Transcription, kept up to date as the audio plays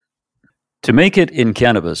To make it in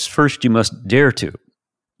cannabis, first you must dare to.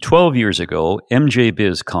 12 years ago, MJ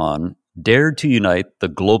BizCon dared to unite the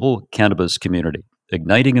global cannabis community,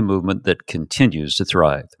 igniting a movement that continues to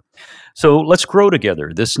thrive. So let's grow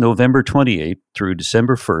together this November 28th through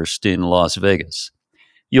December 1st in Las Vegas.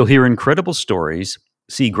 You'll hear incredible stories,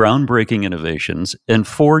 see groundbreaking innovations, and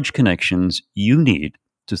forge connections you need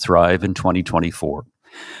to thrive in 2024.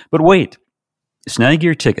 But wait, snag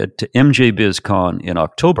your ticket to MJ BizCon in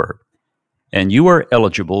October, and you are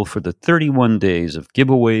eligible for the 31 days of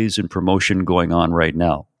giveaways and promotion going on right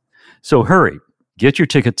now. So hurry, get your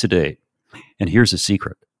ticket today. And here's a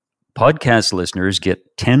secret. Podcast listeners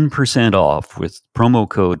get 10% off with promo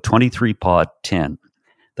code 23pod10.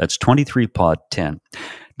 That's 23pod10.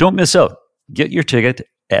 Don't miss out. Get your ticket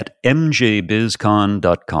at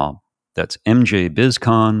mjbizcon.com. That's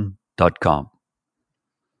mjbizcon.com.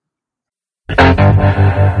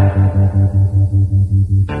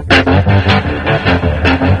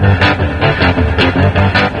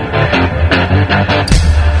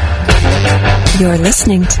 You're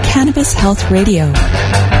listening to Cannabis Health Radio.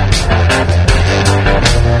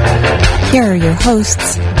 Here are your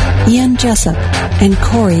hosts, Ian Jessup and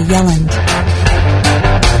Corey Yelland.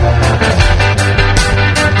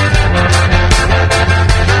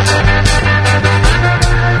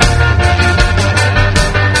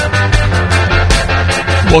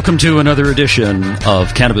 Welcome to another edition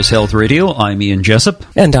of Cannabis Health Radio. I'm Ian Jessup.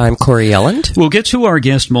 And I'm Corey Yelland. We'll get to our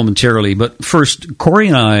guest momentarily, but first, Corey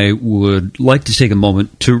and I would like to take a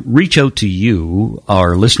moment to reach out to you,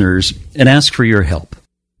 our listeners, and ask for your help.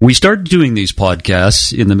 We started doing these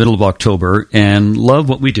podcasts in the middle of October and love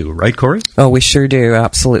what we do, right, Corey? Oh, we sure do,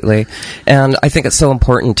 absolutely. And I think it's so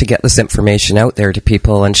important to get this information out there to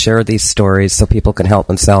people and share these stories so people can help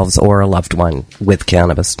themselves or a loved one with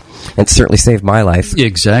cannabis. It certainly saved my life.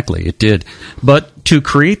 Exactly, it did. But to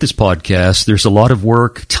create this podcast, there's a lot of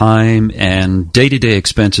work, time, and day-to-day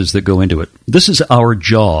expenses that go into it. This is our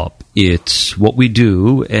job. It's what we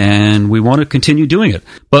do, and we want to continue doing it.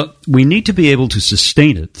 But we need to be able to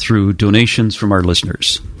sustain it through donations from our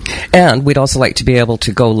listeners. And we'd also like to be able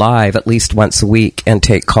to go live at least once a week and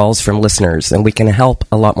take calls from listeners, and we can help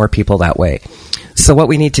a lot more people that way. So what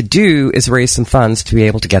we need to do is raise some funds to be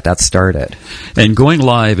able to get that started. And going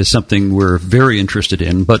live is something we're very interested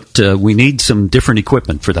in, but we need some different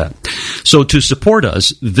equipment for that. So to support us,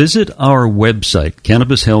 visit our website,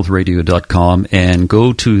 cannabishealthradio.com, and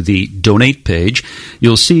go to the donate page.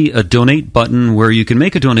 You'll see a donate button where you can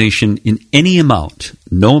make a donation in any amount.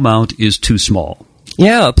 No amount is too small.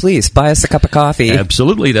 Yeah, please, buy us a cup of coffee.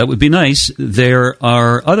 Absolutely, that would be nice. There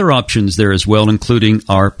are other options there as well, including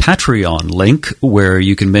our Patreon link, where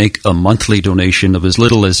you can make a monthly donation of as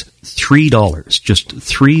little as $3, just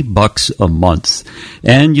 $3 a month,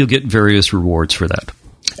 and you'll get various rewards for that.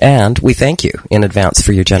 And we thank you in advance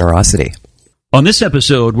for your generosity. On this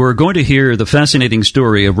episode, we're going to hear the fascinating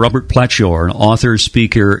story of Robert Platshorn, author,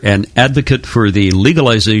 speaker, and advocate for the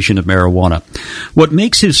legalization of marijuana. What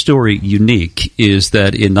makes his story unique is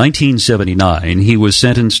that in 1979, he was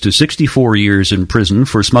sentenced to 64 years in prison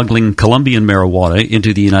for smuggling Colombian marijuana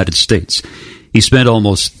into the United States. He spent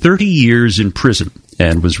almost 30 years in prison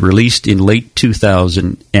and was released in late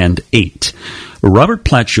 2008. Robert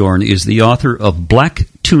Platshorn is the author of Black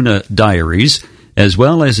Tuna Diaries, as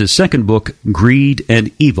well as his second book, Greed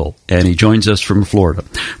and Evil, and he joins us from Florida.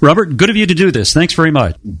 Robert, good of you to do this. Thanks very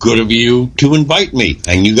much. Good of you to invite me,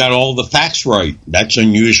 and you got all the facts right. That's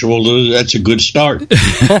unusual. That's a good start.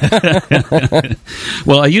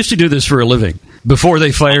 Well, I used to do this for a living before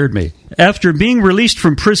they fired me. After being released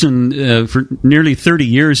from prison for nearly 30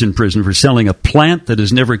 years in prison for selling a plant that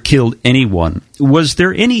has never killed anyone, was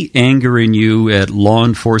there any anger in you at law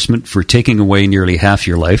enforcement for taking away nearly half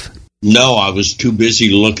your life? No, I was too busy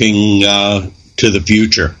looking to the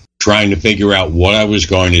future, trying to figure out what I was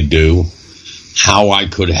going to do, how I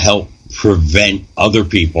could help prevent other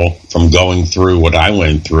people from going through what I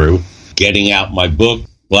went through, getting out my book,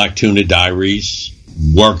 Black Tuna Diaries,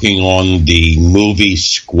 working on the movie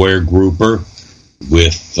Square Grouper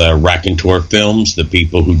with Raconteur Films, the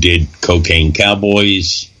people who did Cocaine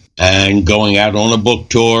Cowboys, and going out on a book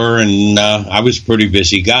tour, and I was a pretty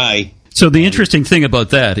busy guy. So the interesting thing about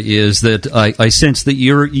that is that I sense that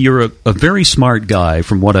you're a very smart guy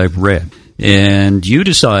from what I've read. And you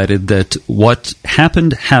decided that what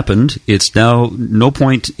happened. It's now no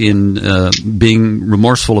point in being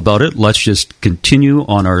remorseful about it. Let's just continue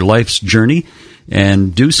on our life's journey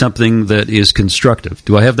and do something that is constructive.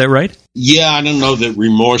 Do I have that right? Yeah, I don't know that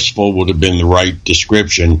remorseful would have been the right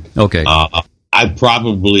description. Okay. I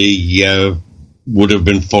probably would have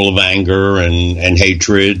been full of anger and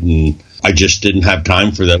hatred, and I just didn't have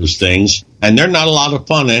time for those things. And they're not a lot of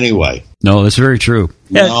fun anyway. No, that's very true.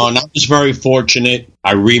 No, and I was very fortunate.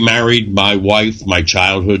 I remarried my wife, my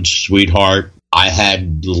childhood sweetheart. I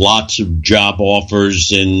had lots of job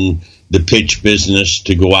offers in the pitch business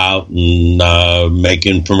to go out and make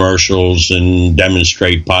infomercials and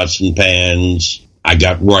demonstrate pots and pans. I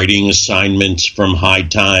got writing assignments from High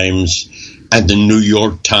Times and the New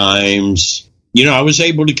York Times. You know, I was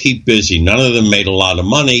able to keep busy. None of them made a lot of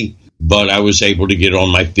money, but I was able to get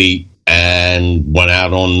on my feet and went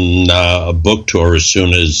out on a book tour as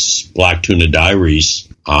soon as Black Tuna Diaries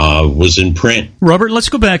was in print. Robert, let's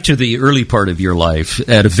go back to the early part of your life.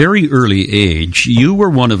 At a very early age, you were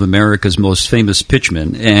one of America's most famous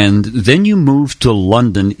pitchmen, and then you moved to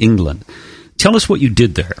London, England. Tell us what you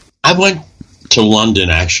did there. I went to London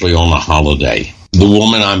actually on a holiday. The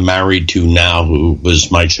woman I'm married to now, who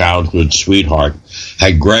was my childhood sweetheart,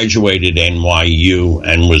 had graduated NYU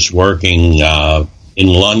and was working in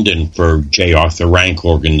London for J. Arthur Rank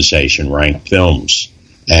organization, Rank Films.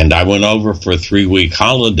 And I went over for a 3-week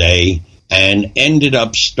holiday and ended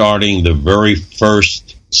up starting the very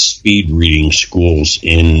first speed reading schools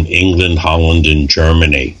in England, Holland, and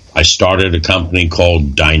Germany. I started a company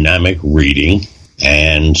called Dynamic Reading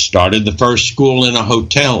and started the first school in a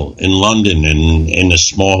hotel in London, in a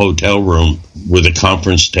small hotel room with a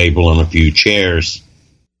conference table and a few chairs.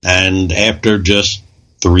 And after just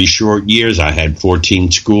 3 short years, I had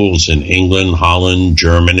 14 schools in England, Holland,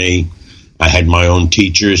 Germany. I had my own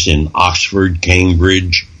teachers in Oxford,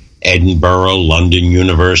 Cambridge, Edinburgh, London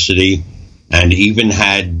University, and even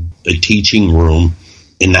had a teaching room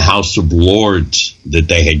in the House of Lords that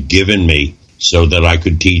they had given me so that I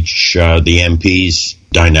could teach the MPs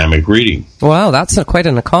dynamic reading. Wow, that's quite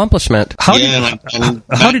an accomplishment. How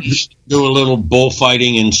did you do a little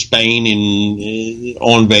bullfighting in Spain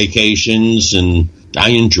on vacations, and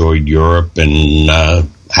I enjoyed Europe and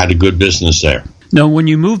had a good business there. Now, when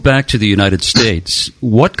you moved back to the United States,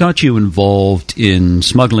 what got you involved in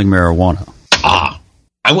smuggling marijuana?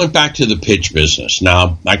 I went back to the pitch business.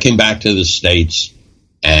 Now, I came back to the States,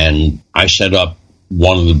 and I set up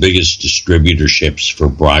one of the biggest distributorships for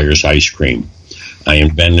Breyers ice cream. I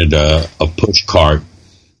invented a push cart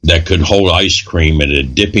that could hold ice cream at a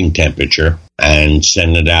dipping temperature and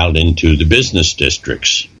send it out into the business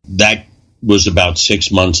districts. That was about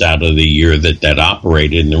 6 months out of the year that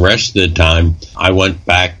operated, and the rest of the time I went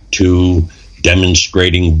back to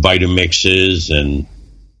demonstrating Vitamixes and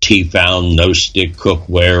Tefal no-stick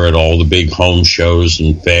cookware at all the big home shows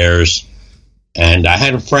and fairs. And I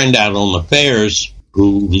had a friend out on the fairs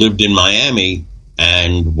who lived in Miami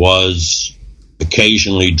and was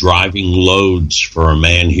occasionally driving loads for a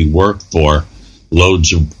man he worked for,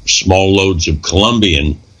 small loads of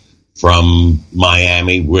Colombian from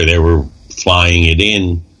Miami, where they were flying it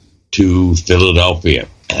in to Philadelphia.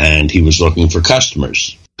 And he was looking for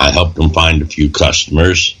customers. I helped him find a few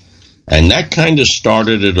customers, and that kind of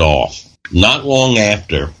started it off. Not long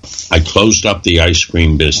after, I closed up the ice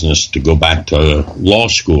cream business to go back to law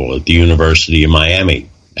school at the University of Miami.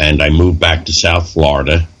 And I moved back to South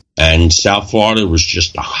Florida. And South Florida was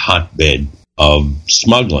just a hotbed of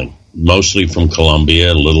smuggling, mostly from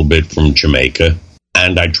Colombia, a little bit from Jamaica.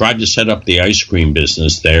 And I tried to set up the ice cream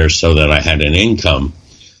business there so that I had an income,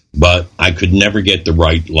 but I could never get the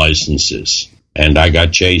right licenses. And I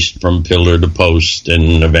got chased from pillar to post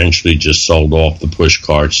and eventually just sold off the push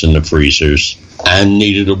carts and the freezers and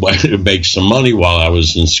needed a way to make some money while I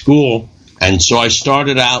was in school. And so I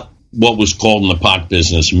started out what was called in the pot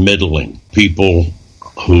business middling. People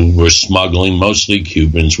who were smuggling, mostly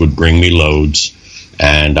Cubans, would bring me loads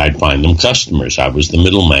and I'd find them customers. I was the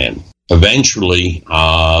middleman. Eventually,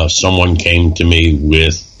 someone came to me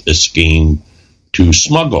with a scheme to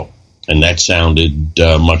smuggle. And that sounded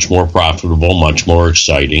much more profitable, much more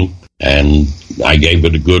exciting. And I gave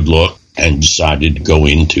it a good look and decided to go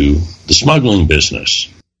into the smuggling business.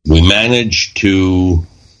 We managed to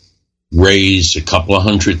raise a couple of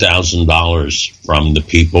 $100,000 from the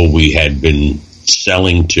people we had been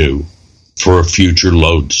selling to for a future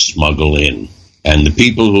load to smuggle in. And the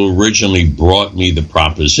people who originally brought me the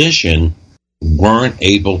proposition weren't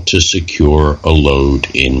able to secure a load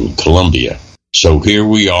in Colombia. So here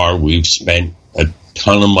we are. We've spent a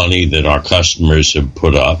ton of money that our customers have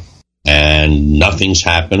put up, and nothing's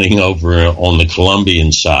happening over on the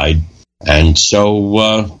Colombian side. And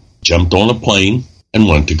so jumped on a plane and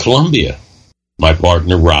went to Colombia. My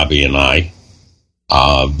partner, Robbie, and I,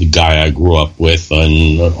 the guy I grew up with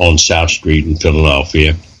on South Street in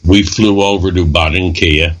Philadelphia, we flew over to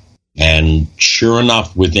Barranquilla, and sure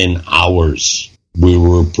enough, within hours, we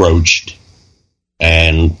were approached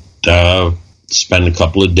and spend a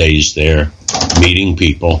couple of days there meeting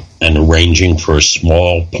people and arranging for a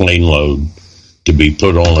small plane load to be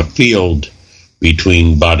put on a field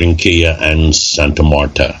between Barranquilla and Santa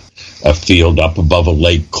Marta, a field up above a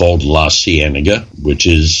lake called La Cienega, which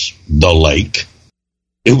is the lake.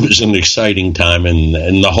 It was an exciting time,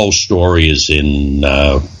 and the whole story is in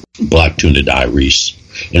Black Tuna Diaries.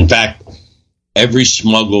 In fact, every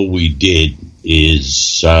smuggle we did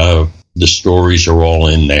is, the stories are all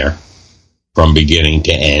in there from beginning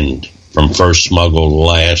to end, from first smuggle to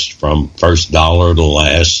last, from first dollar to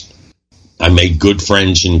last. I made good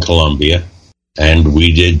friends in Colombia, and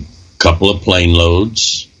we did a couple of plane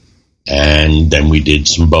loads, and then we did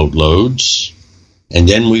some boat loads, and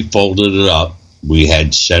then we folded it up. We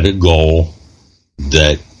had set a goal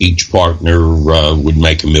that each partner would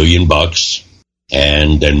make $1 million,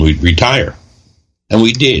 and then we'd retire. And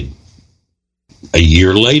we did. A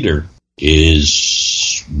year later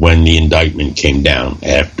is when the indictment came down,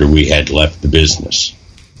 after we had left the business.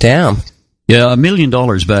 Damn. Yeah, $1 million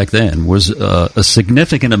back then was a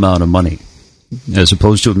significant amount of money, as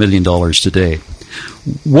opposed to $1 million today.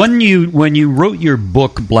 When you wrote your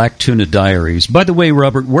book, Black Tuna Diaries, by the way,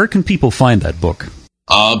 Robert, where can people find that book?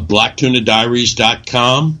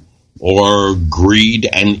 BlackTunaDiaries.com or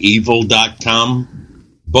GreedandEvil.com.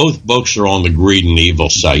 Both books are on the Greed and Evil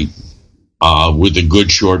site, with a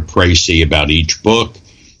good short précis about each book.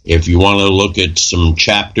 If you want to look at some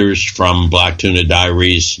chapters from Black Tuna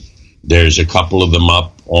Diaries, there's a couple of them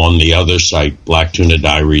up on the other site,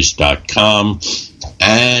 BlackTunaDiaries.com.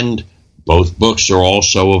 And both books are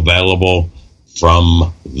also available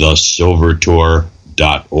from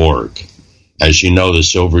thesilvertour.org. As you know, the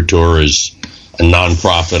Silver Tour is a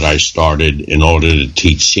nonprofit I started in order to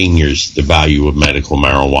teach seniors the value of medical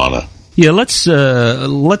marijuana. Yeah, let's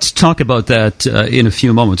talk about that in a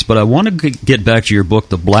few moments, but I want to get back to your book,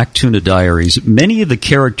 The Black Tuna Diaries. Many of the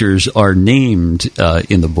characters are named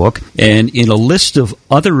in the book, and in a list of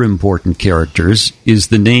other important characters is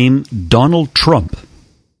the name Donald Trump.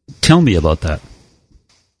 Tell me about that.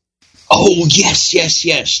 Oh,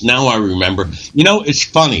 yes. Now I remember. You know, it's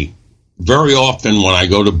funny. Very often when I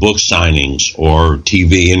go to book signings or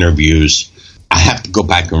TV interviews, I have to go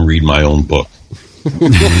back and read my own book.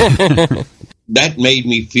 That made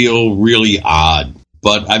me feel really odd.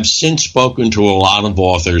 But I've since spoken to a lot of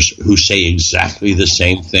authors who say exactly the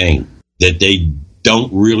same thing, that they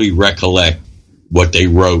don't really recollect what they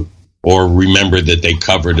wrote or remember that they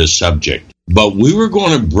covered a subject. But we were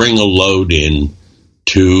going to bring a load in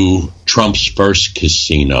to Trump's first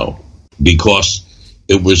casino because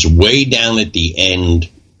it was way down at the end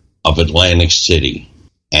of Atlantic City.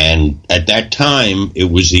 And at that time,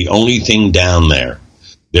 it was the only thing down there.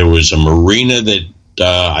 There was a marina that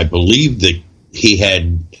I believe that he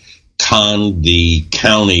had conned the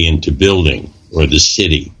county into building, or the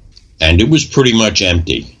city. And it was pretty much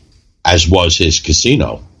empty, as was his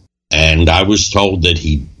casino. And I was told that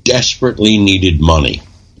he desperately needed money.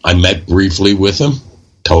 I met briefly with him,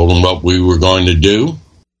 told him what we were going to do,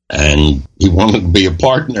 and he wanted to be a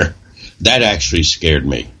partner. That actually scared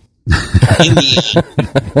me. In the end,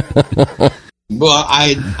 well,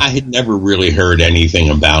 I had never really heard anything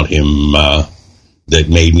about him that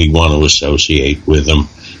made me want to associate with him.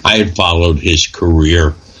 I had followed his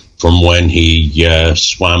career from when he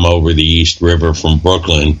swam over the East River from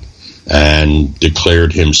Brooklyn and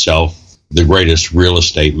declared himself the greatest real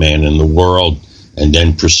estate man in the world, and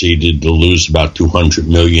then proceeded to lose about $200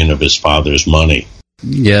 million of his father's money.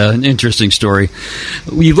 Yeah, an interesting story.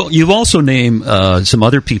 You've also named some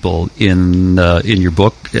other people in your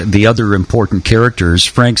book, the other important characters: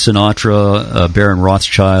 Frank Sinatra, Baron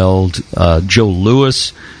Rothschild, Joe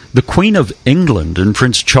Louis, the Queen of England, and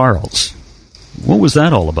Prince Charles. What was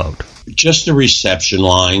that all about? Just a reception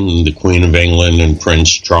line, the Queen of England and Prince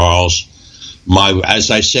Charles. As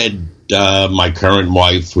I said, my current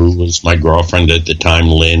wife, who was my girlfriend at the time,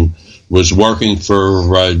 Lynn, was working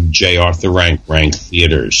for J. Arthur Rank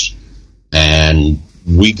Theaters. And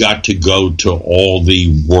we got to go to all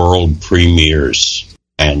the world premieres.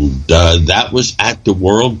 And that was at the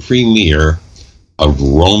world premiere of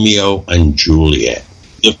Romeo and Juliet.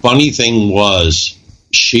 The funny thing was,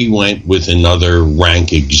 she went with another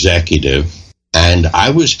Rank executive, and I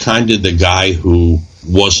was kind of the guy who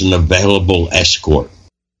was an available escort.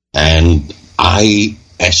 And I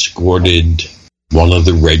escorted one of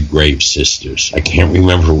the Redgrave sisters. I can't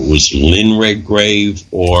remember if it was Lynn Redgrave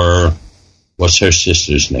or what's her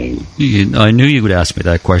sister's name? I knew you would ask me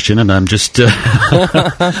that question, and I'm just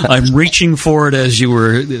I'm reaching for it as you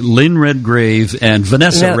were. Lynn Redgrave and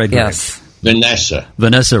Vanessa Redgrave. Yes.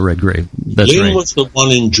 Vanessa Redgrave. That's Lynn right. was the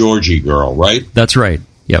one in Georgie Girl, right? That's right.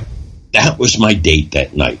 Yep. that was my date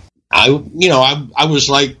that night. I was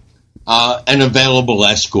like an available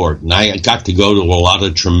escort, and I got to go to a lot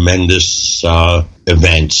of tremendous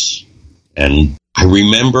events. And I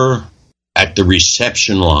remember at the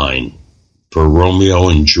reception line for Romeo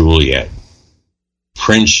and Juliet,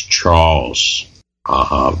 Prince Charles,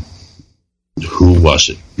 who was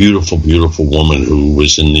it? Beautiful, beautiful woman who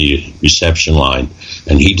was in the reception line,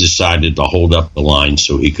 and he decided to hold up the line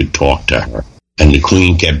so he could talk to her. And the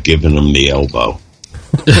Queen kept giving him the elbow.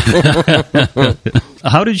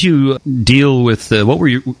 How did you deal with, what were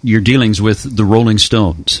your dealings with the Rolling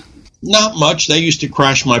Stones? Not much. They used to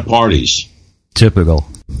crash my parties. Typical.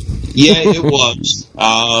 Yeah, it was.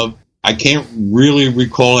 I can't really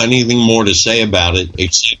recall anything more to say about it,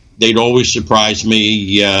 except they'd always surprise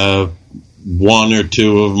me. One or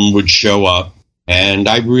two of them would show up, and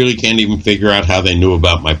I really can't even figure out how they knew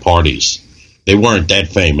about my parties. They weren't that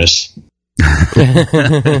famous.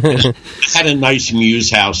 I had a nice Muse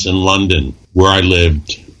house in London where I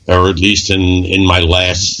lived, or at least in my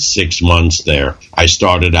last 6 months there. I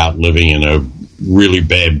started out living in a really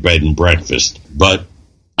bad bed and breakfast, but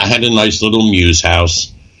I had a nice little Muse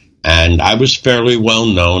house, and I was fairly well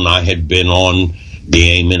known. I had been on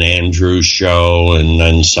the Eamon Andrews show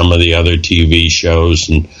and some of the other TV shows,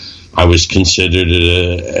 and I was considered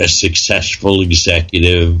a successful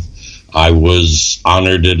executive. I was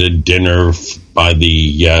honored at a dinner by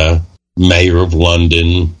the mayor of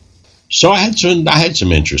London. So I had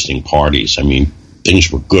some interesting parties. I mean,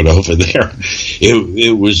 things were good over there.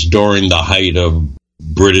 It was during the height of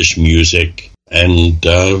British music, and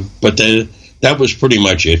but that was pretty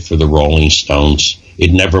much it for the Rolling Stones.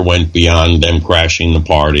 It never went beyond them crashing the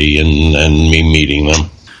party and me meeting them.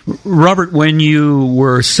 Robert, when you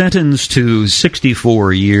were sentenced to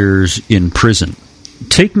 64 years in prison,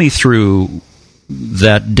 take me through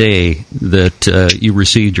that day that you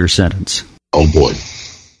received your sentence. Oh, boy.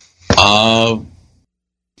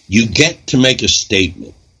 You get to make a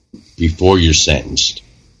statement before you're sentenced,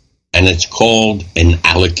 and it's called an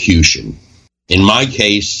allocution. In my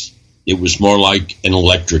case, it was more like an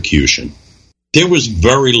electrocution. There was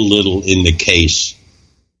very little in the case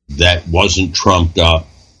that wasn't trumped up,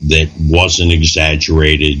 that wasn't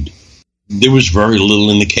exaggerated. There was very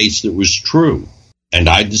little in the case that was true. And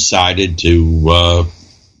I decided to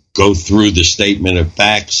go through the statement of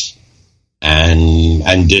facts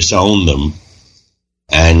and disown them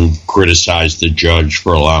and criticize the judge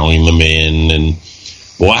for allowing them in. And,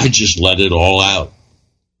 well, I just let it all out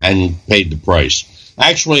and paid the price.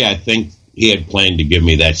 Actually, I think he had planned to give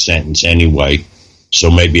me that sentence anyway, so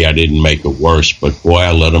maybe I didn't make it worse, but boy,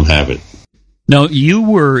 I let him have it. Now, you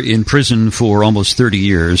were in prison for almost 30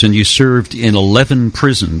 years, and you served in 11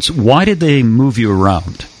 prisons. Why did they move you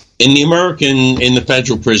around? In the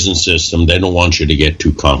federal prison system, they don't want you to get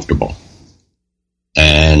too comfortable.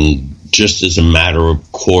 And just as a matter of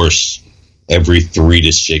course, every 3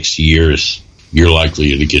 to 6 years, you're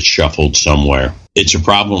likely to get shuffled somewhere. It's a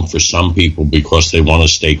problem for some people because they want to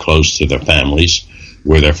stay close to their families,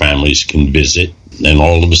 where their families can visit, and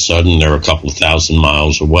all of a sudden they're a couple of 1,000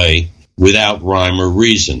 miles away without rhyme or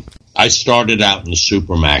reason. I started out in the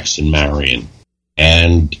Supermax in Marion,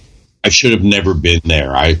 and I should have never been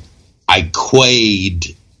there. I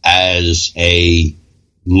quayed as a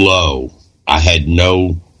low. I had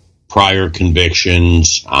no prior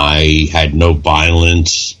convictions. I had no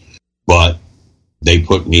violence, but they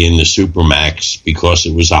put me in the Supermax because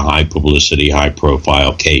it was a high publicity, high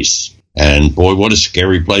profile case. And boy, what a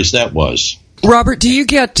scary place that was. Robert, do you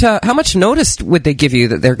get, how much notice would they give you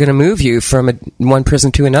that they're going to move you from one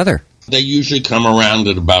prison to another? They usually come around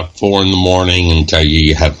at about 4 in the morning and tell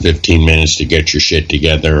you have 15 minutes to get your shit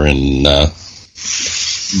together and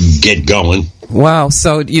get going. Wow,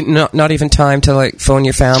 so not even time to phone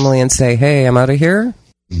your family and say, hey, I'm out of here?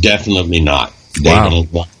 Definitely not. They don't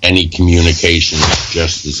want any communication,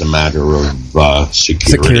 just as a matter of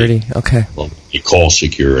security. Security, okay. Well, you call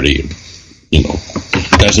security.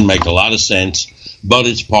 It doesn't make a lot of sense, but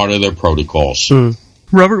it's part of their protocols.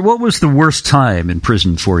 Robert, what was the worst time in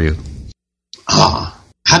prison for you? How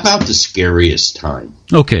about the scariest time?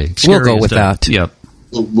 Okay, we'll go with that. Yep.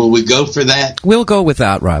 Will we go for that? We'll go with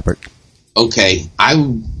that, Robert. Okay,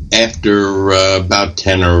 after about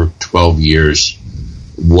 10 or 12 years,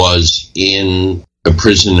 was in a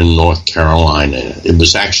prison in North Carolina. It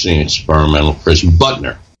was actually an experimental prison,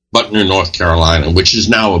 Butner, North Carolina, which is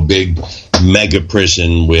now a big mega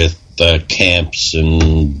prison with camps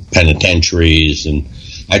and penitentiaries. And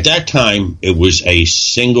at that time, it was a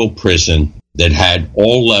single prison that had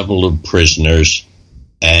all level of prisoners,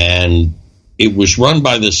 and it was run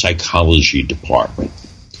by the psychology department.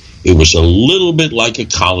 It was a little bit like a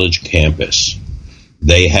college campus.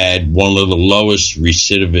 They had one of the lowest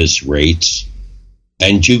recidivist rates,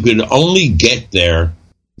 and you could only get there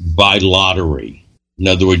by lottery. In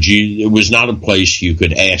other words, it was not a place you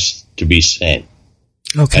could ask to be sent.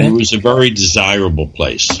 Okay. And it was a very desirable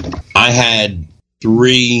place. I had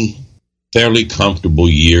 3 fairly comfortable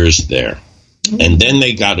years there. And then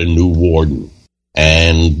they got a new warden.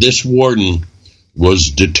 And this warden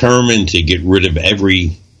was determined to get rid of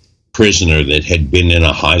every prisoner that had been in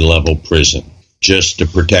a high-level prison, just to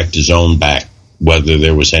protect his own back, whether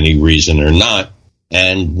there was any reason or not.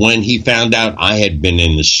 And when he found out I had been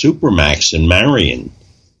in the Supermax in Marion,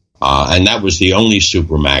 and that was the only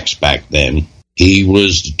Supermax back then, he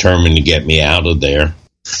was determined to get me out of there.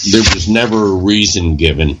 There was never a reason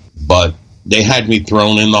given, but they had me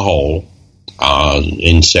thrown in the hole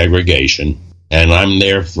in segregation. And I'm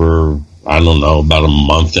there for, I don't know, about a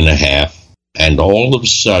month and a half. And all of a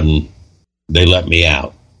sudden, they let me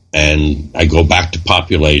out. And I go back to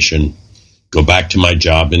population, go back to my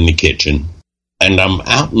job in the kitchen. And I'm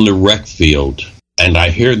out in the rec field, and I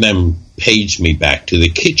hear them page me back to the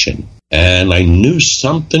kitchen. And I knew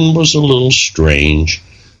something was a little strange,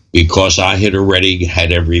 because I had already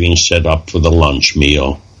had everything set up for the lunch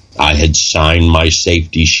meal. I had signed my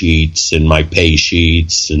safety sheets and my pay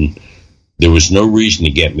sheets, and there was no reason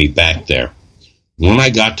to get me back there. When I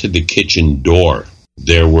got to the kitchen door,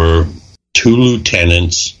 there were 2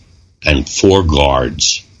 lieutenants and 4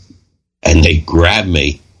 guards, and they grabbed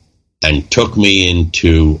me and took me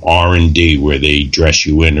into R&D, where they dress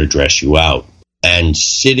you in or dress you out. And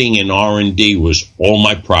sitting in R&D was all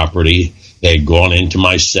my property. They had gone into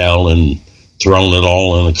my cell and thrown it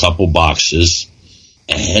all in a couple boxes.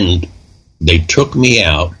 And they took me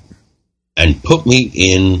out and put me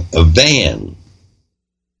in a van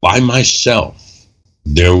by myself.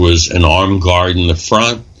 There was an armed guard in the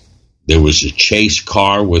front. There was a chase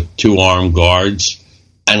car with 2 armed guards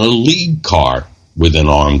and a lead car with an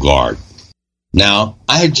armed guard. Now,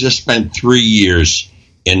 I had just spent 3 years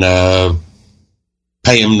in a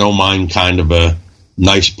pay him no mind kind of a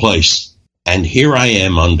nice place. And here I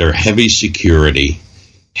am under heavy security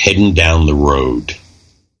heading down the road.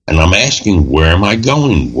 And I'm asking, where am I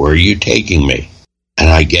going? Where are you taking me? And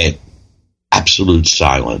I get absolute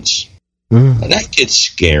silence. And that gets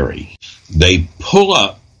scary. They pull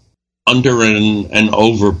up under an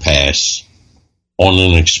overpass on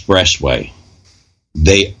an expressway.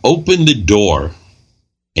 They open the door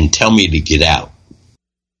and tell me to get out.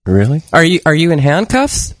 Really? Are you in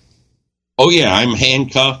handcuffs? Oh, yeah, I'm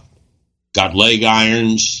handcuffed, got leg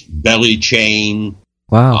irons, belly chain.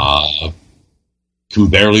 Wow. Can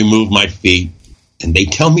barely move my feet. And they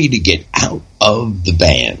tell me to get out of the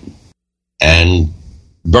van. And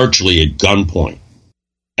virtually at gunpoint.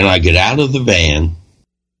 And I get out of the van,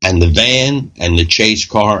 and the chase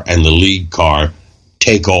car and the lead car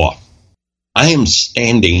take off. I am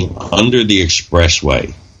standing under the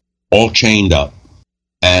expressway, all chained up,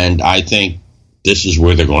 and I think this is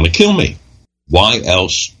where they're going to kill me. Why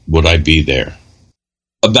else would I be there?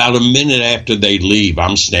 About a minute after they leave,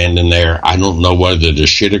 I'm standing there. I don't know whether to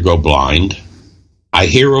shit or go blind. I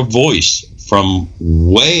hear a voice from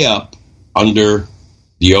way up under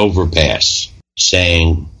the overpass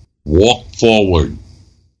saying, "Walk forward,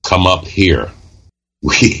 come up here.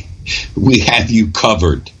 We have you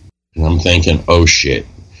covered." And I'm thinking, oh shit.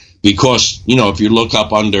 Because, if you look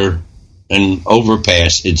up under an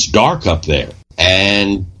overpass, it's dark up there.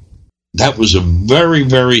 And that was a very,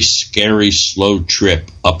 very scary, slow trip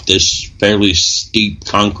up this fairly steep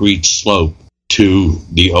concrete slope to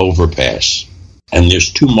the overpass. And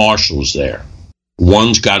there's 2 marshals there.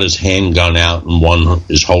 One's got his handgun out and one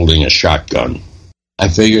is holding a shotgun. I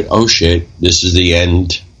figured, oh shit, this is the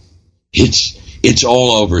end. It's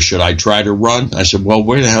all over. Should I try to run? I said, well,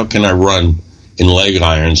 where the hell can I run in leg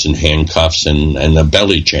irons and handcuffs and a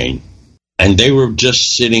belly chain? And they were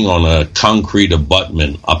just sitting on a concrete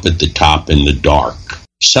abutment up at the top in the dark.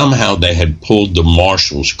 Somehow they had pulled the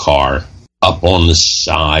marshal's car up on the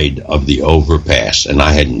side of the overpass, and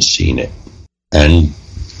I hadn't seen it. And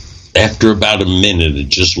after about a minute of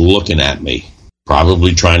just looking at me,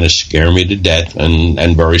 probably trying to scare me to death,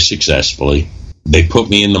 and very successfully, they put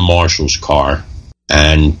me in the marshal's car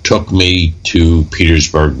and took me to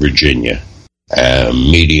Petersburg, Virginia, a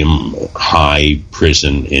medium-high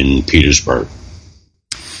prison in Petersburg.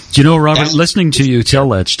 Do you know, Robert, listening to you tell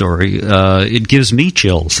that story, it gives me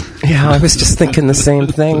chills. Yeah, I was just thinking the same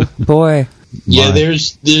thing. Boy. Yeah,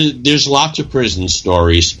 there's lots of prison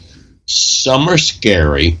stories. Some are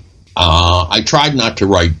scary. I tried not to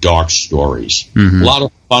write dark stories. Mm-hmm. A lot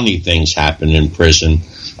of funny things happen in prison.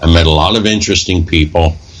 I met a lot of interesting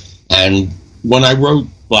people. And when I wrote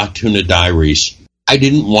Black Tuna Diaries, I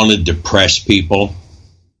didn't want to depress people.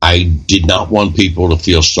 I did not want people to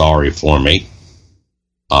feel sorry for me.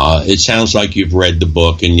 It sounds like you've read the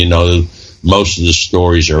book, and you know most of the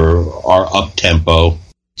stories are up-tempo.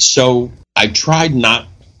 So I tried not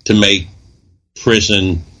to make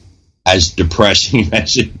prison as depressing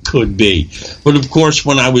as it could be. But of course,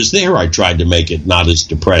 when I was there, I tried to make it not as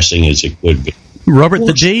depressing as it could be. Robert,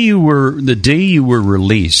 the day you were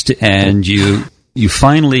released and you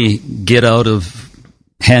finally get out of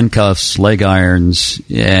handcuffs, leg irons,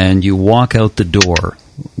 and you walk out the door,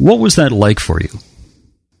 what was that like for you?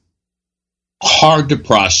 Hard to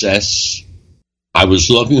process. I was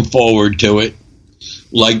looking forward to it.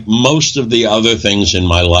 Like most of the other things in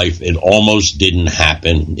my life, it almost didn't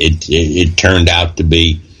happen. It turned out to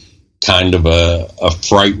be kind of a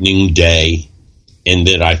frightening day in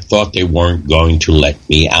that I thought they weren't going to let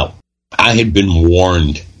me out. I had been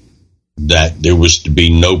warned that there was to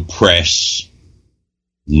be no press,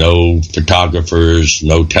 no photographers,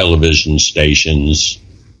 no television stations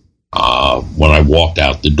when I walked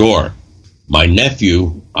out the door. My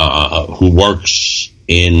nephew, who works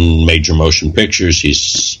in major motion pictures,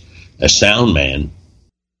 he's a sound man,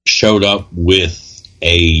 showed up with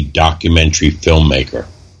a documentary filmmaker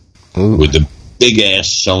with a big-ass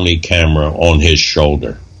Sony camera on his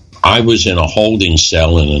shoulder. I was in a holding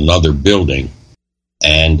cell in another building,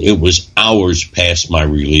 and it was hours past my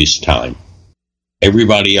release time.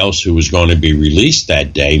 Everybody else who was going to be released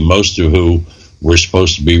that day, most of who were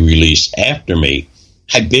supposed to be released after me,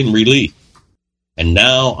 had been released. And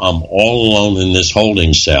now I'm all alone in this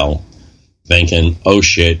holding cell thinking, oh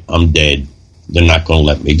shit, I'm dead. They're not going to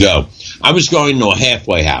let me go. I was going to a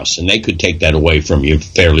halfway house, and they could take that away from you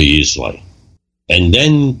fairly easily. And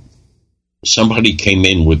then somebody came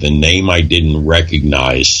in with a name I didn't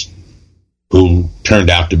recognize, who turned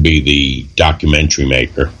out to be the documentary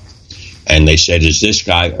maker. And they said, is this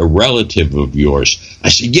guy a relative of yours? I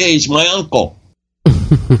said, yeah, he's my uncle.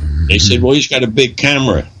 They said, well, he's got a big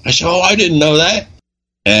camera. I said, oh, I didn't know that.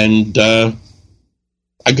 And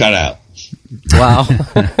I got out. Wow.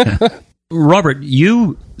 Robert,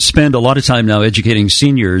 you spend a lot of time now educating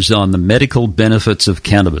seniors on the medical benefits of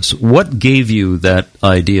cannabis. What gave you that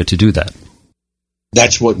idea to do that?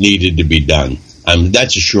 That's what needed to be done.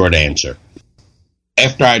 That's a short answer.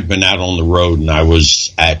 After I'd been out on the road and I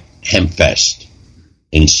was at HempFest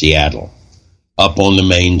in Seattle, up on the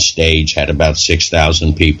main stage, had about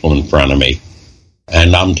 6,000 people in front of me.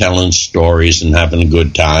 And I'm telling stories and having a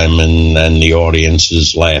good time, and the audience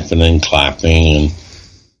is laughing and clapping. And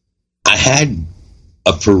I had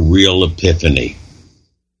a for real epiphany.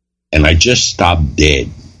 And I just stopped dead.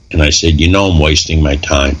 And I said, you know, I'm wasting my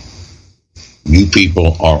time. You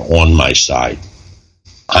people are on my side.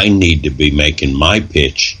 I need to be making my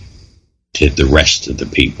pitch to the rest of the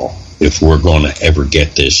people if we're going to ever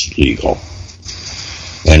get this legal.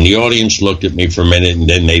 And the audience looked at me for a minute, and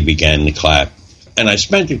then they began to clap. And I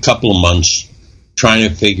spent a couple of months trying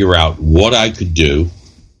to figure out what I could do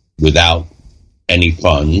without any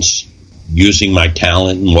funds, using my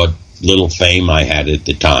talent and what little fame I had at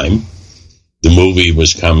the time. The movie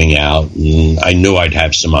was coming out, and I knew I'd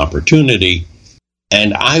have some opportunity.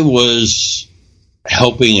 And I was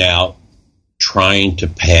helping out trying to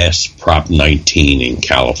pass Prop 19 in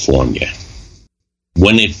California.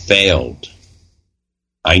 When it failed,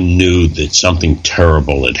 I knew that something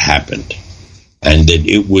terrible had happened and that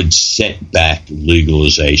it would set back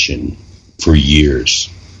legalization for years.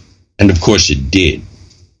 And of course it did.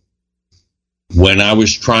 When I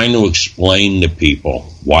was trying to explain to people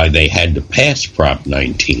why they had to pass Prop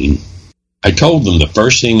 19, I told them the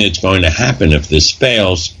first thing that's going to happen if this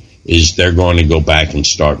fails is they're going to go back and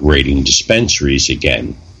start raiding dispensaries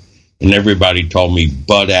again. And everybody told me,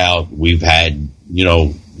 butt out, we've had,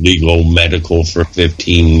 legal medical for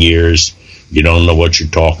 15 years. You don't know what you're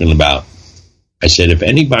talking about. I said, if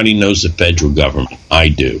anybody knows the federal government, I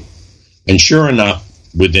do. And sure enough,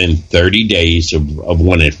 within 30 days of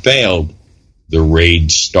when it failed, the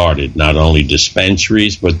raids started, not only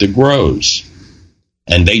dispensaries, but the grows.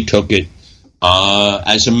 And they took it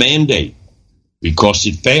as a mandate. Because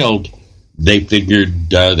it failed, they figured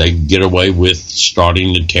they'd get away with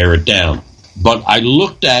starting to tear it down. But I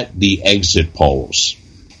looked at the exit polls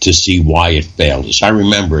to see why it failed. As I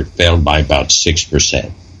remember, it failed by about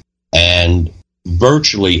 6%. And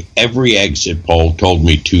virtually every exit poll told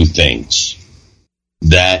me two things.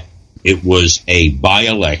 That it was a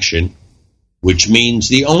by-election, which means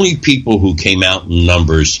the only people who came out in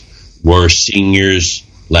numbers were seniors,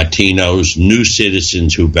 Latinos, new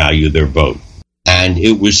citizens who value their vote. And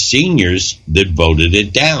it was seniors that voted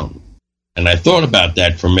it down. And I thought about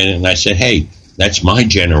that for a minute, and I said, hey, that's my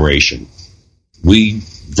generation. We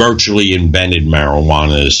virtually invented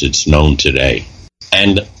marijuana as it's known today.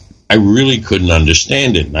 And I really couldn't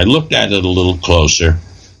understand it. And I looked at it a little closer,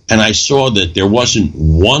 and I saw that there wasn't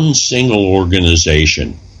one single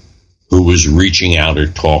organization who was reaching out or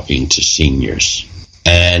talking to seniors.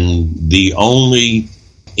 And the only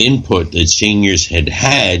input that seniors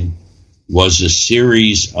had was a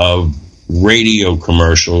series of radio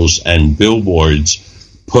commercials and billboards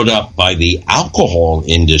put up by the alcohol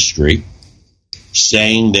industry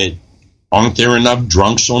saying that, aren't there enough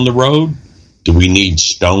drunks on the road? Do we need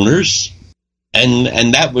stoners?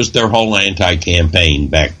 And that was their whole anti-campaign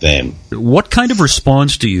back then. What kind of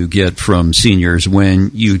response do you get from seniors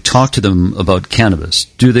when you talk to them about cannabis?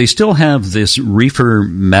 Do they still have this reefer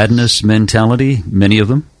madness mentality, many of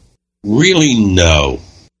them? Really, no.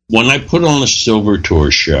 When I put on a Silver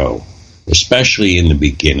Tour show, especially in the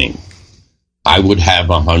beginning, I would have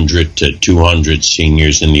 100 to 200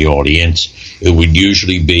 seniors in the audience. It would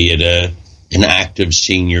usually be at an active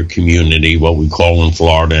senior community, what we call in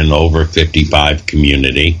Florida an over 55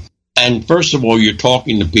 community. And first of all, you're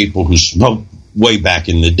talking to people who smoked way back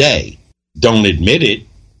in the day. Don't admit it,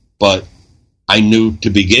 but I knew to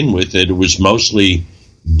begin with that it was mostly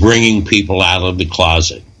bringing people out of the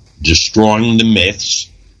closet, destroying the myths,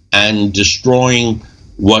 and destroying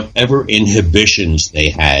whatever inhibitions they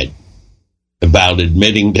had about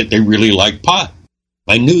admitting that they really like pot.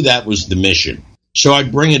 I knew that was the mission. So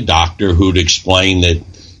I'd bring a doctor who'd explain that,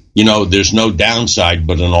 there's no downside,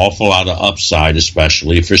 but an awful lot of upside,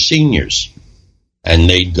 especially for seniors. And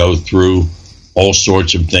they'd go through all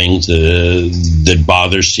sorts of things that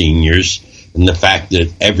bother seniors, and the fact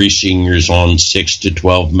that every senior's on 6 to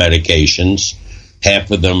 12 medications,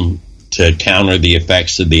 half of them to counter the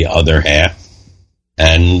effects of the other half,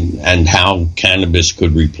 and how cannabis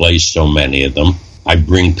could replace so many of them. I'd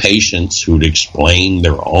bring patients who'd explain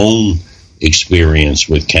their own experience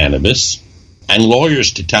with cannabis, and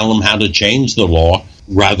lawyers to tell them how to change the law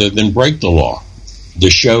rather than break the law. The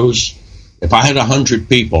shows, if I had 100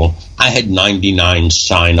 people, I had 99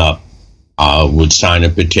 sign up, would sign a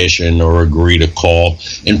petition or agree to call.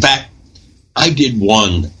 In fact, I did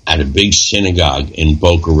one at a big synagogue in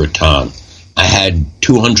Boca Raton. I had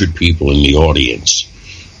 200 people in the audience.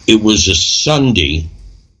 It was a Sunday,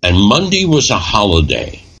 and Monday was a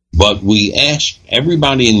holiday. But we asked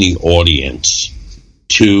everybody in the audience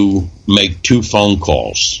to make 2 phone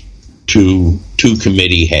calls to 2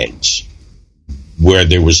 committee heads where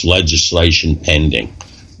there was legislation pending.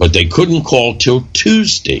 But they couldn't call till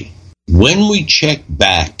Tuesday. When we checked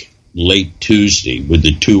back late Tuesday with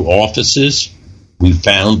the 2 offices, we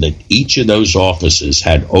found that each of those offices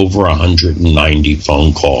had over 190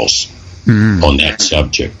 phone calls on that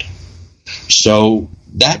subject. So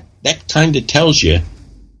that kind of tells you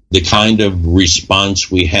the kind of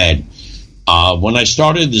response we had. When I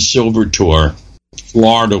started the Silver Tour,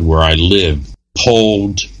 Florida, where I live,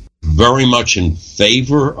 polled very much in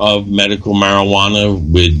favor of medical marijuana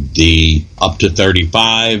with the up to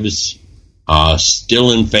 35s,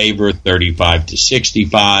 still in favor 35 to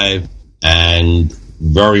 65, and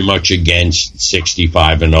very much against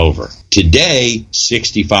 65 and over. Today,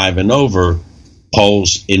 65 and over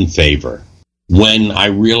polls in favor. When I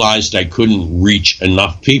realized I couldn't reach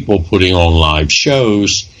enough people putting on live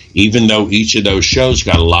shows, even though each of those shows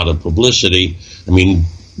got a lot of publicity. I mean,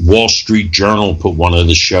 Wall Street Journal put one of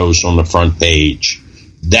the shows on the front page.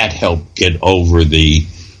 That helped get over the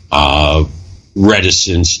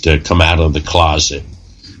reticence to come out of the closet.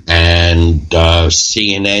 And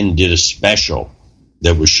CNN did a special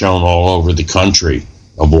that was shown all over the country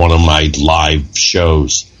of one of my live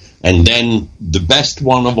shows. And then the best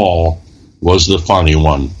one of all was the funny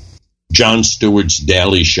one. Jon Stewart's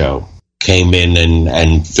Daily Show came in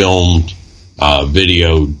and filmed,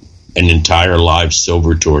 videoed an entire live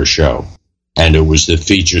Silver Tour show. And it was the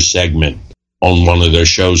feature segment on one of their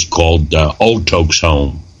shows called Old Tokes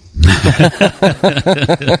Home. But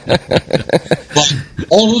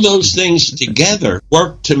all of those things together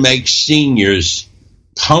work to make seniors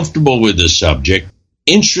comfortable with the subject,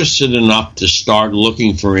 interested enough to start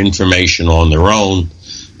looking for information on their own.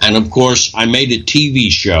 And of course, I made a TV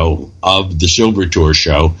show of the Silver Tour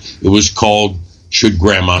show. It was called Should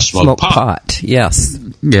Grandma Smoke Pot? Yes.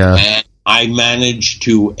 Yeah. And I managed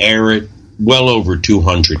to air it well over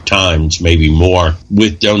 200 times, maybe more,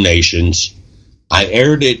 with donations. I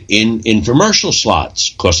aired it in infomercial slots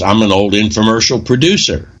because I'm an old infomercial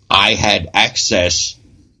producer. I had access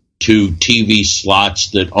to TV slots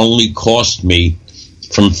that only cost me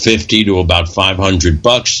from $50 to about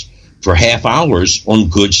 $500 for half hours on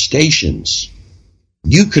good stations.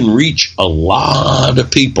 you can reach a lot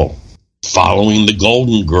of people following the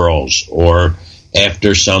Golden Girls, or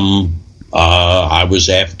after some, I was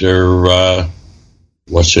after,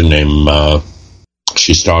 what's her name?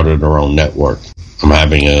 She started her own network. I'm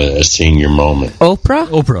having a senior moment.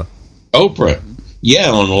 Oprah? Oprah.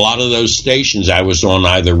 Yeah, on a lot of those stations, I was on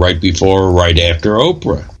either right before or right after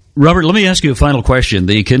Oprah. Robert, let me ask you a final question.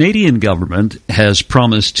 The Canadian government has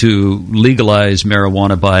promised to legalize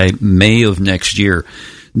marijuana by May of next year.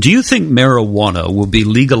 Do you think marijuana will be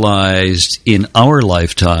legalized in our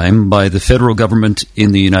lifetime by the federal government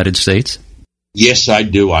in the United States? Yes, I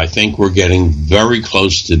do. I think we're getting very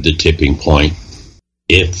close to the tipping point.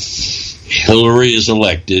 If Hillary is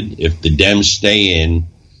elected, if the Dems stay in,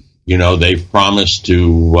 they've promised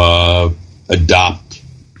to adopt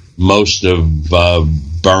most of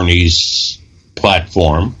Bernie's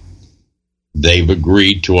platform. They've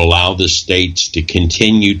agreed to allow the states to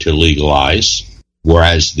continue to legalize,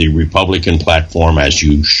 whereas the Republican platform, as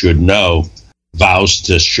you should know, vows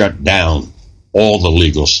to shut down all the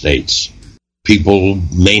legal states. People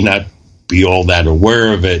may not be all that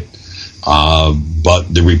aware of it,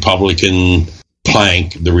 but the Republican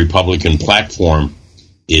plank, the Republican platform,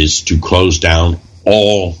 is to close down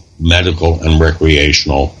all medical and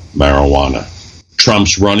recreational marijuana.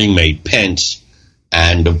 Trump's running mate, Pence,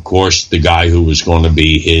 and of course the guy who was going to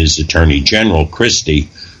be his Attorney General, Christie,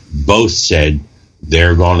 both said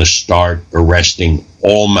they're going to start arresting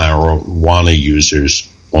all marijuana users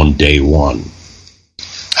on day one.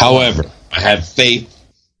 However, I have faith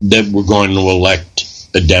that we're going to elect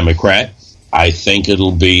a Democrat. I think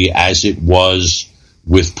it'll be as it was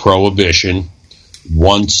with Prohibition.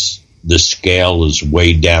 Once the scale is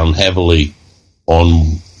weighed down heavily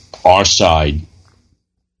on our side,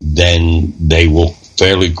 then they will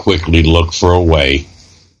fairly quickly look for a way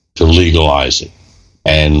to legalize it.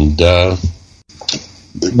 And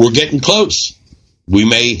we're getting close. We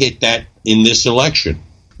may hit that in this election.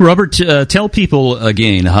 Robert, tell people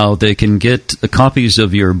again how they can get copies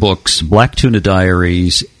of your books, Black Tuna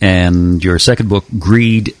Diaries, and your second book,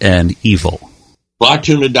 Greed and Evil. Black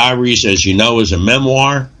Tuna Diaries, as you know, is a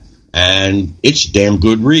memoir, and it's a damn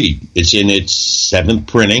good read. It's in its 7th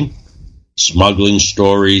printing. Smuggling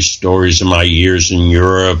stories of my years in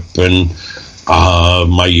Europe and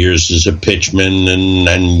my years as a pitchman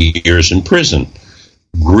and years in prison.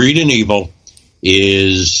 Greed and Evil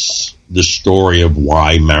is the story of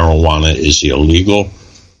why marijuana is illegal,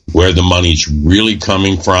 where the money's really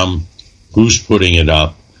coming from, who's putting it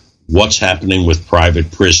up, what's happening with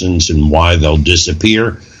private prisons and why they'll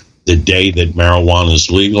disappear the day that marijuana is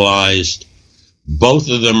legalized. Both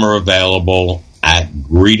of them are available at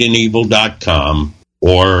greedandevil.com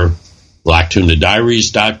or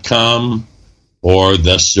blacktunadiaries.com or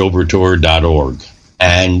thesilvertour.org.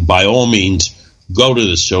 And by all means, go to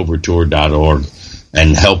thesilvertour.org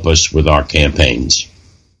and help us with our campaigns.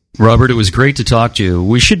 Robert, it was great to talk to you.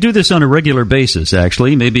 We should do this on a regular basis,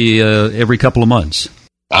 actually, maybe every couple of months.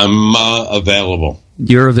 I'm available.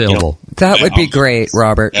 You're available. That would be great,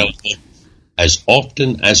 Robert. As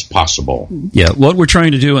often as possible. Yeah, what we're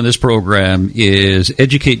trying to do in this program is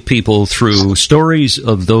educate people through stories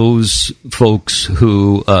of those folks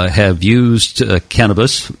who have used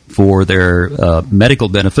cannabis for their medical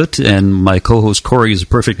benefit. And my co-host Corey is a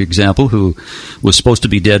perfect example, who was supposed to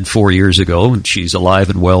be dead 4 years ago, and she's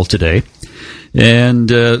alive and well today.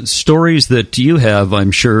 And stories that you have,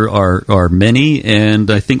 I'm sure, are many, and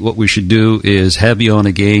I think what we should do is have you on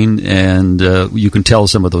again, and you can tell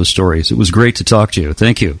some of those stories. It was great to talk to you.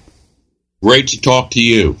 Thank you. Great to talk to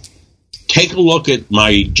you. Take a look at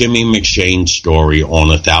my Jimmy McShane story on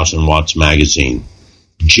 1000 Watts magazine.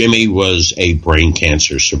 Jimmy was a brain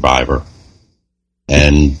cancer survivor,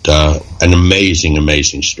 and an amazing,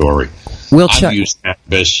 amazing story. I've used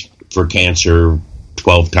cannabis for cancer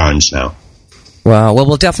 12 times now. Wow. Well,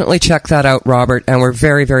 we'll definitely check that out, Robert, and we're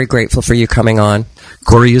very, very grateful for you coming on.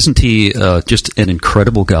 Corey, isn't he just an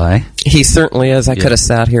incredible guy? He certainly is. I could have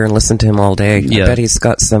sat here and listened to him all day. I bet he's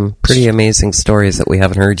got some pretty amazing stories that we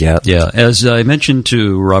haven't heard yet. Yeah. As I mentioned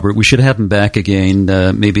to Robert, we should have him back again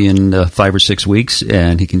maybe in 5 or 6 weeks,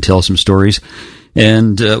 and he can tell some stories.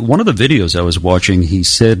 And one of the videos I was watching, he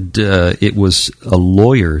said it was a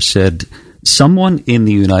lawyer said, someone in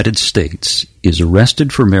the United States is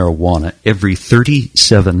arrested for marijuana every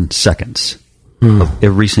 37 seconds of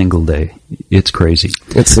every single day. It's crazy.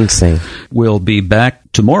 It's insane. We'll be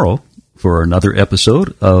back tomorrow for another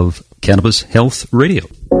episode of Cannabis Health Radio.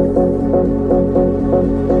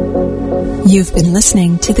 You've been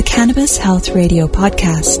listening to the Cannabis Health Radio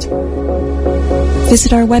podcast.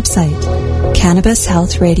 Visit our website,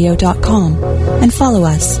 CannabisHealthRadio.com and follow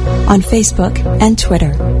us on Facebook and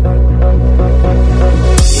Twitter.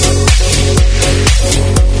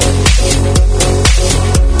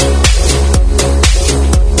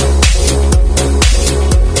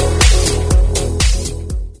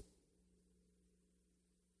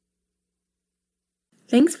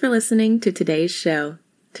 Thanks for listening to today's show.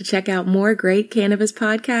 To check out more great cannabis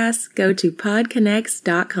podcasts, go to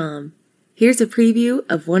podconnects.com. Here's a preview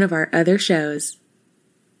of one of our other shows.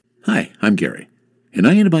 Hi, I'm Gary, and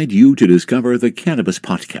I invite you to discover the Cannabis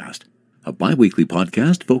Podcast, a bi-weekly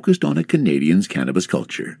podcast focused on a Canadian's cannabis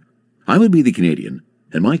culture. I would be the Canadian,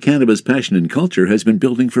 and my cannabis passion and culture has been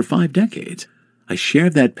building for 5 decades. I share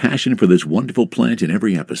that passion for this wonderful plant in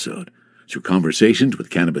every episode, through conversations with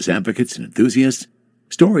cannabis advocates and enthusiasts,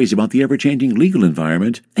 stories about the ever-changing legal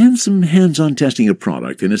environment, and some hands-on testing of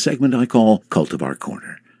product in a segment I call Cultivar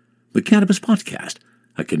Corner. The Cannabis Podcast,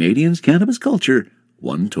 a Canadian's cannabis culture,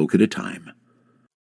 one toke at a time.